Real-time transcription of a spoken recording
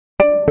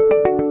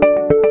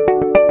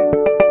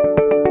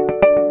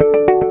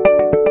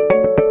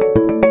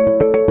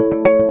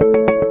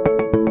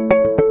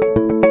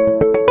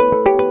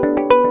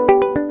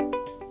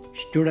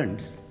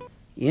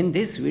In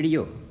this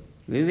video,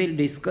 we will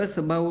discuss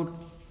about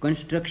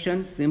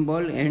construction,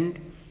 symbol and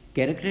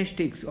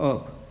characteristics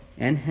of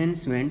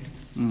enhancement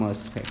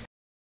MOSFET.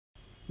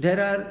 There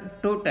are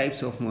two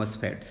types of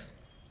MOSFETs,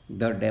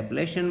 the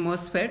depletion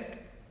MOSFET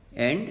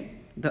and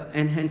the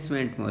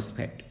enhancement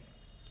MOSFET.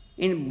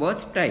 In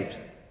both types,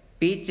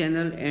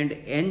 P-channel and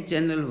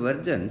N-channel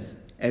versions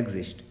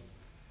exist.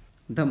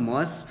 The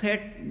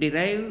MOSFET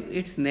derives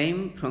its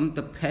name from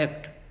the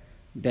fact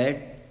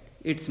that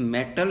its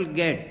metal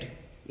gate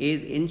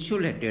is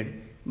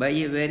insulated by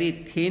a very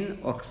thin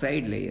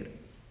oxide layer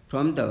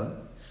from the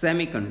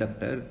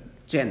semiconductor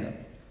channel.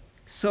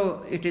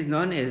 So it is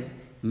known as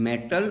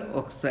metal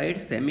oxide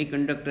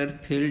semiconductor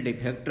field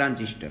effect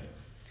transistor.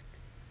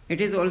 It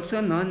is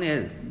also known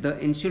as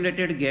the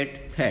insulated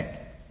gate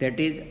FET, that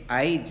is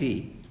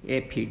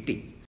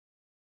IGFET.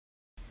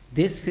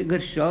 This figure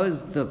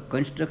shows the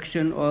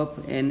construction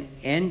of an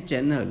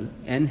N-channel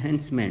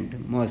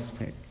enhancement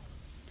MOSFET.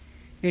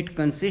 It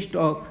consists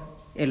of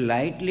a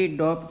lightly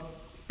doped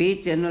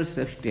P-channel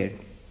substrate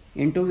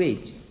into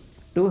which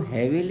two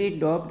heavily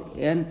doped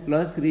N+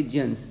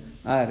 regions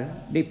are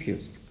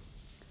diffused.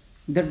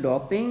 The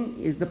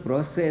doping is the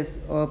process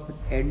of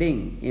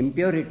adding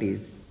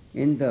impurities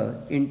in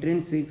the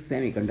intrinsic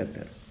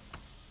semiconductor.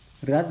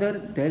 Rather,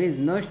 there is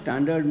no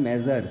standard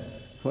measures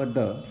for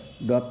the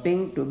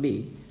doping to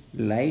be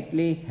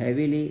lightly,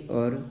 heavily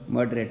or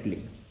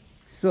moderately.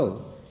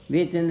 So,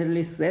 we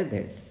generally say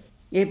that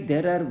if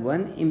there are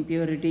one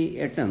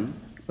impurity atom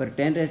per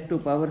 10 raised to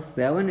power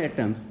 7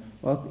 atoms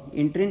of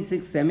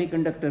intrinsic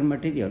semiconductor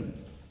material,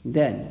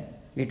 then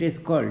it is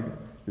called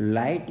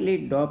lightly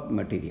doped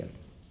material.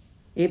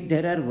 If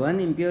there are one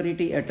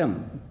impurity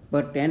atom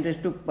per 10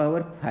 raised to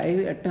power 5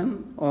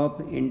 atom of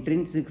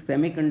intrinsic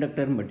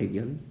semiconductor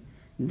material,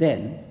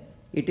 then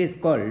it is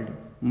called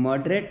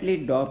moderately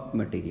doped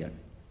material.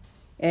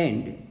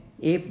 And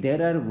if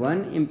there are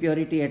one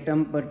impurity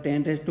atom per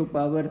 10 raised to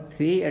power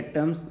 3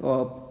 atoms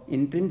of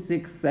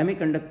intrinsic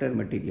semiconductor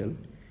material,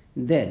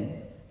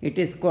 then it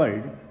is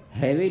called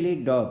heavily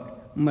doped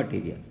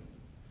material.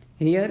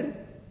 Here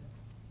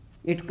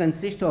it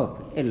consists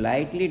of a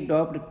lightly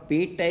doped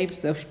P-type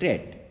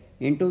substrate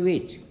into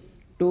which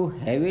two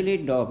heavily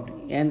doped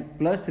N+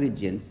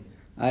 regions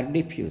are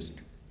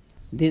diffused.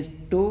 These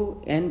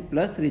two N+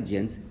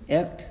 regions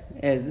act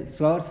as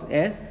source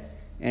S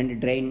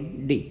and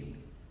drain D.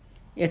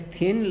 A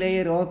thin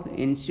layer of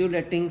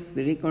insulating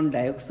silicon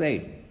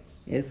dioxide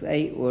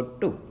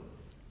SiO2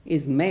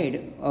 is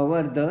made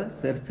over the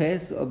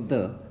surface of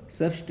the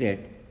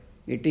substrate.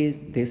 It is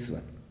this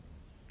one.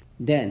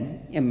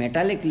 Then a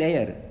metallic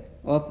layer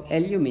of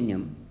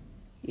aluminum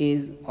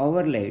is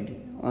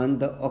overlaid on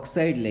the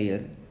oxide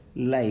layer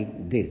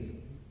like this.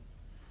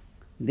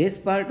 This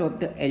part of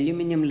the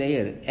aluminum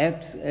layer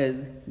acts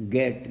as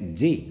gate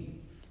G,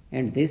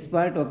 and this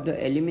part of the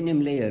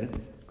aluminum layer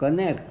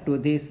connects to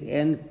this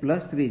N+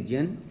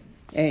 region,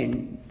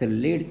 and the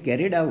lead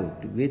carried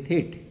out with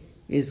it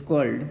is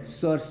called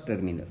source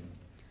terminal.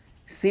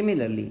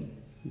 Similarly,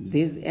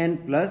 this N+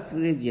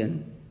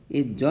 region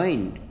is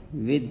joined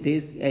with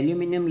this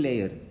aluminum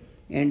layer,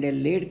 and a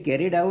lead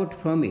carried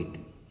out from it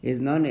is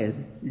known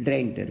as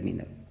drain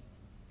terminal.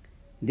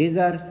 These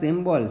are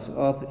symbols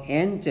of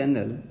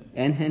N-channel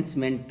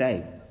enhancement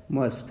type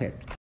MOSFET.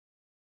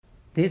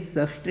 This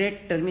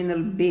substrate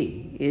terminal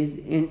B is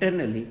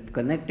internally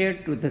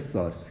connected to the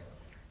source,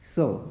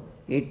 so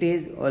it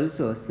is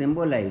also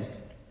symbolized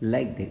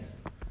like this.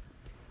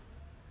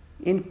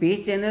 In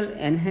P-channel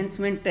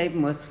enhancement type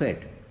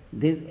MOSFET,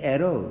 this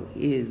arrow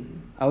is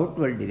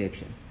outward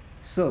direction,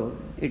 so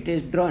it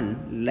is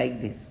drawn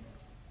like this.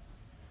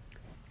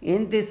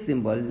 In this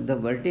symbol, the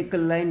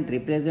vertical line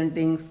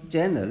representing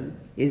channel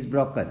is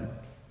broken.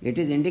 It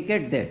is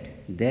indicate that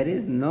there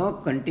is no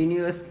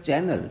continuous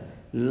channel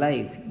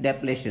like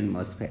depletion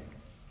MOSFET.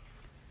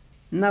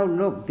 Now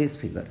look this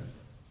figure.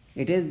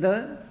 It is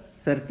the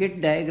circuit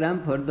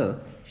diagram for the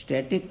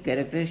static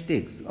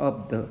characteristics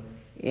of the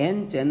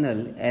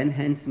N-channel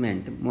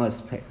enhancement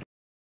MOSFET.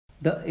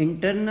 The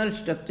internal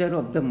structure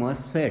of the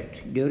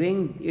MOSFET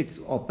during its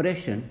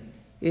operation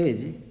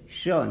is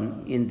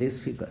shown in this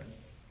figure.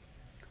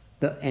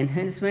 The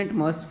enhancement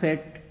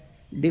MOSFET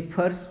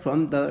differs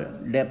from the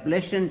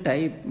depletion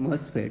type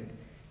MOSFET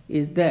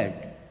is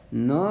that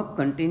no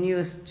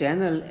continuous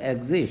channel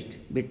exists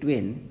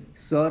between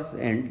source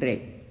and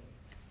drain.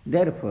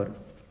 Therefore,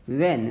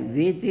 when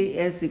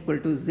VGS equal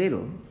to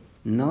 0,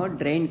 no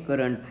drain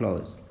current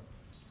flows.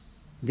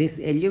 This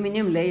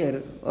aluminum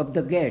layer of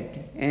the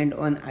gate and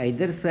on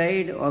either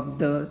side of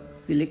the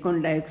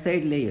silicon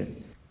dioxide layer,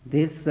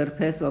 this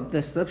surface of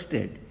the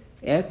substrate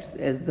acts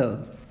as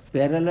the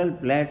parallel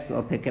plates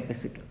of a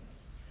capacitor.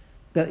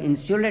 The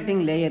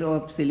insulating layer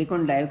of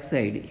silicon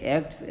dioxide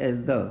acts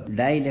as the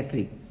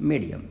dielectric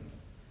medium.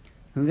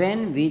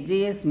 When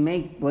VGS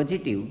makes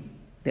positive,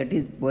 that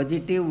is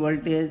positive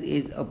voltage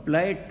is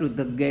applied to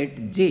the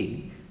gate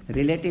G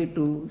relative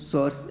to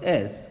source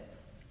S,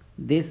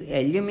 this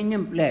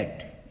aluminum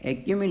plate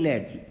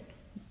accumulates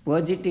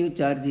positive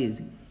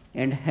charges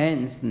and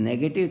hence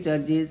negative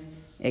charges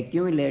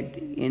accumulate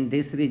in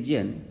this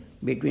region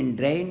between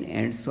drain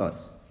and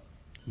source.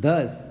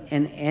 Thus,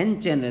 an N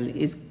channel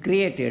is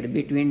created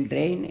between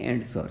drain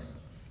and source,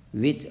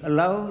 which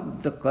allow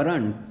the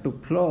current to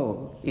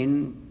flow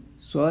in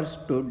source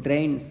to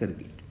drain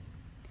circuit.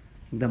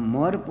 The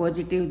more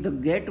positive the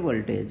gate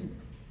voltage,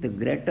 the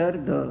greater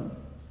the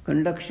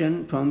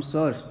conduction from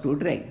source to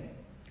drain.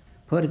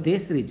 For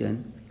this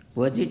reason,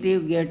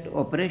 positive gate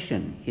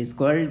operation is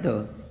called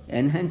the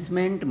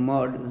enhancement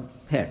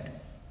MOSFET.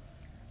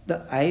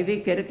 The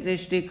IV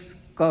characteristics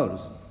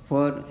curves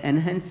for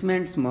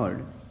enhancement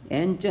mode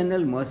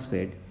N-channel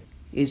MOSFET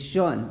is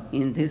shown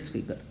in this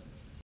figure.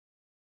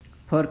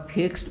 For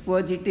fixed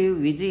positive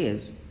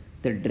VGS,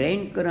 the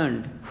drain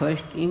current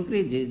first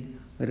increases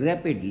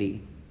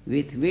rapidly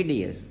with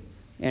VDS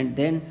and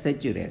then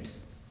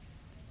saturates.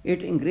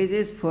 It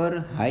increases for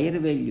higher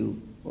value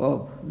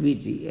of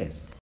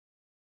VGS.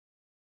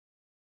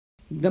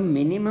 The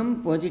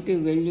minimum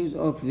positive values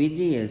of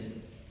VGS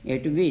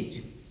at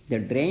which the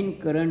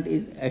drain current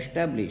is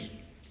established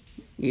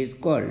is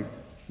called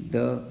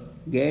the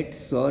gate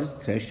source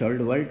threshold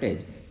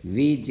voltage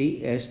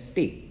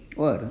VGST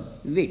or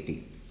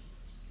VT.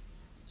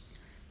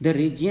 The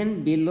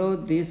region below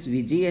this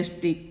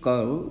VGST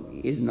curve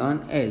is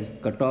known as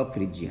cutoff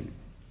region.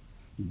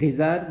 These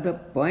are the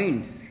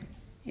points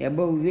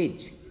above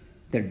which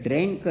the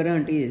drain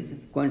current is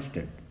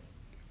constant.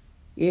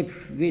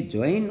 If we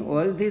join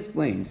all these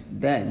points,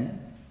 then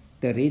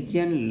the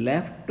region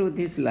left to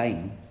this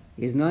line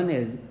is known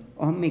as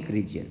ohmic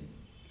region,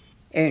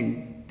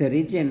 and the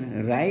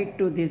region right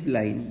to this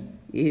line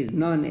is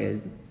known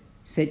as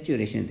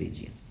saturation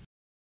region.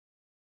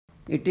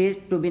 It is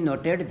to be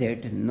noted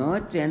that no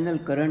channel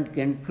current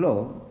can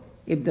flow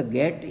if the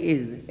gate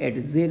is at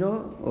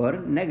zero or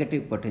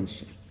negative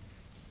potential.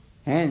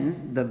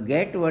 Hence, the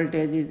gate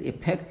voltage is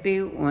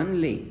effective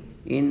only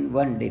in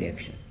one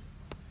direction.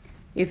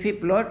 If we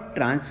plot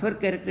transfer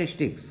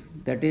characteristics,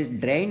 that is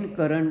drain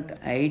current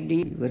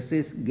ID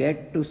versus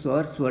gate to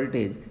source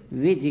voltage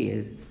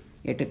VGS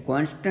at a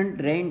constant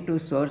drain to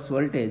source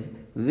voltage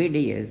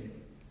VDS,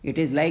 it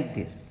is like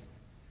this.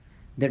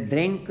 The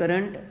drain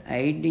current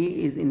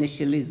ID is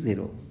initially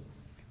 0.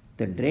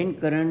 The drain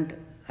current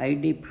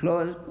ID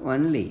flows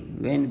only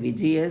when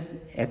VGS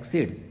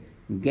exceeds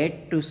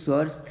gate to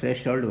source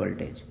threshold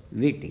voltage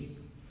VT.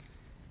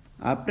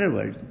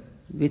 Afterwards,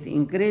 with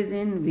increase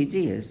in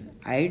VGS,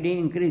 ID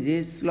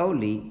increases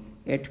slowly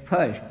at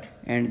first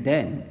and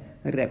then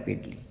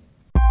rapidly.